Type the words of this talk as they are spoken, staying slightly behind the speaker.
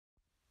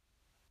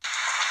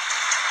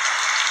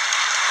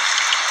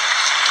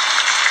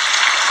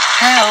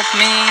help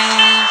me.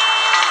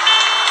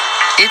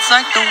 It's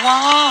like the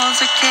walls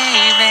are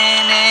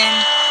caving in.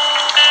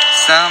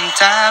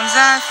 Sometimes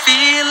I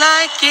feel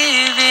like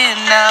giving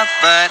up,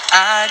 but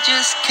I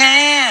just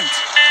can't.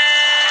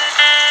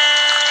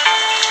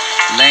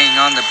 Laying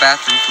on the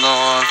bathroom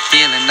floor,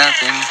 feeling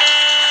nothing.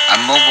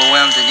 I'm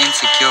overwhelmed and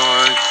insecure.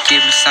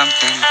 Give me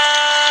something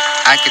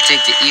I could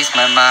take to ease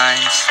my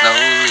mind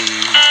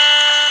slowly.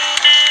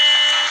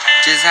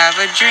 Just have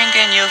a drink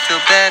and you'll feel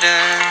better.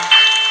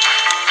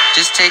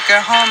 Just take her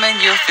home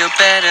and you'll feel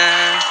better.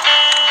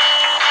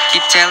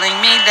 Keep telling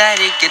me that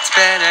it gets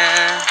better.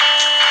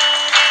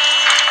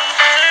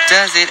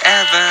 Does it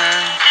ever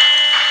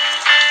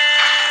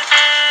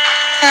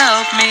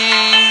help me?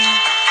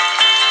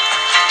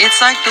 It's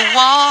like the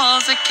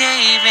walls are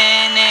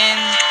caving in.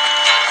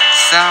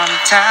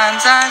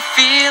 Sometimes I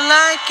feel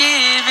like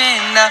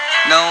giving up.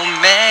 No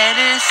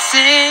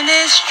medicine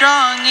is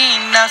strong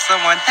enough.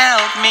 Someone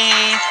help me.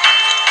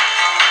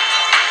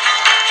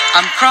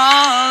 I'm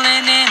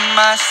crawling in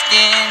my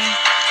skin.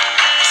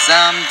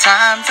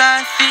 Sometimes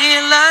I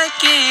feel like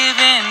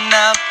giving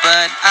up,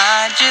 but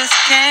I just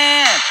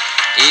can't.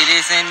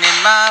 It isn't in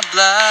my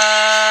blood.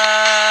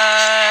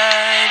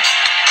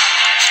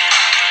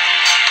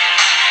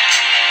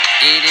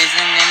 It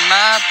isn't in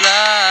my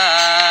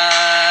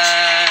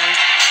blood.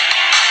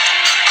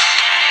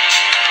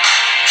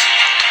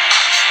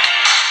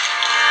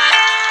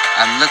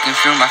 I'm looking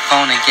through my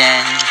phone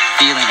again,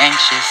 feeling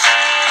anxious,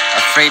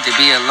 afraid to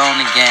be alone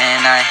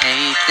again. I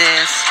hate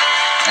this.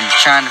 I'm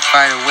trying to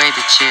find a way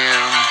to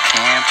chill,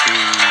 can't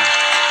breathe.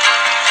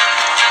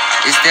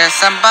 Is there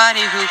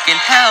somebody who can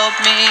help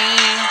me?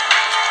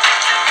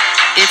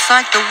 It's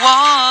like the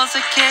walls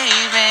are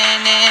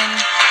caving in.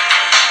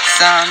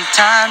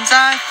 Sometimes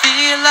I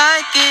feel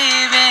like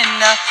giving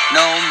up.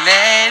 No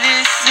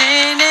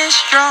medicine is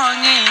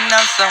strong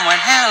enough. Someone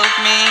help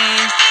me.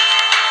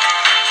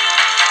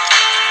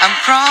 I'm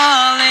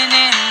crawling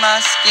in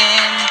my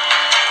skin.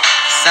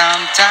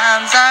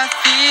 Sometimes I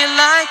feel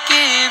like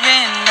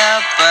giving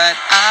up, but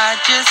I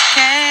just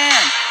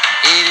can't.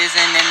 It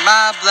isn't in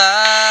my blood.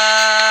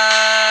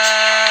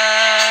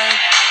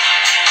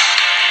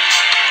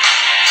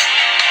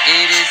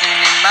 It isn't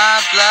in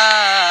my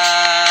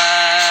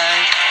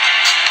blood.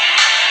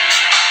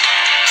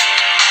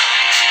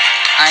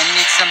 I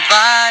need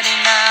somebody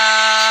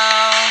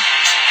now.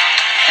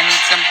 I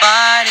need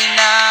somebody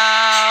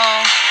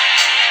now.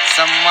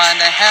 Someone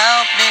to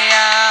help me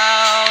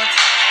out.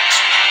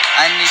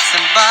 I need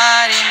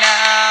somebody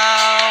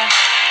now.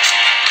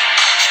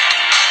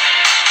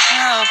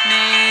 Help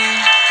me.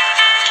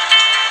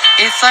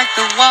 It's like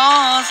the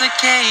walls are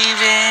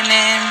caving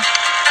in.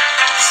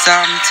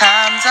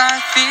 Sometimes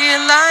I feel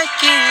like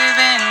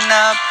giving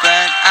up,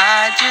 but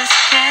I just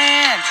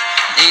can't.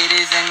 It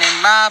isn't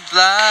in my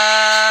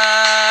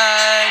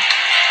blood.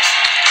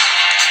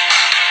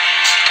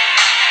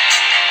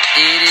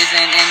 It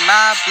isn't in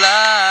my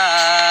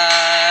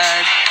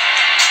blood.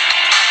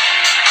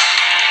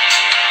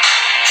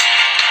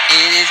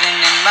 It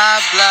isn't in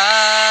my blood.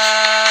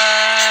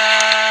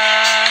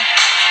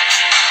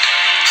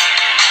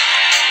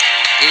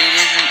 It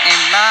isn't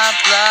in my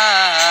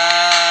blood.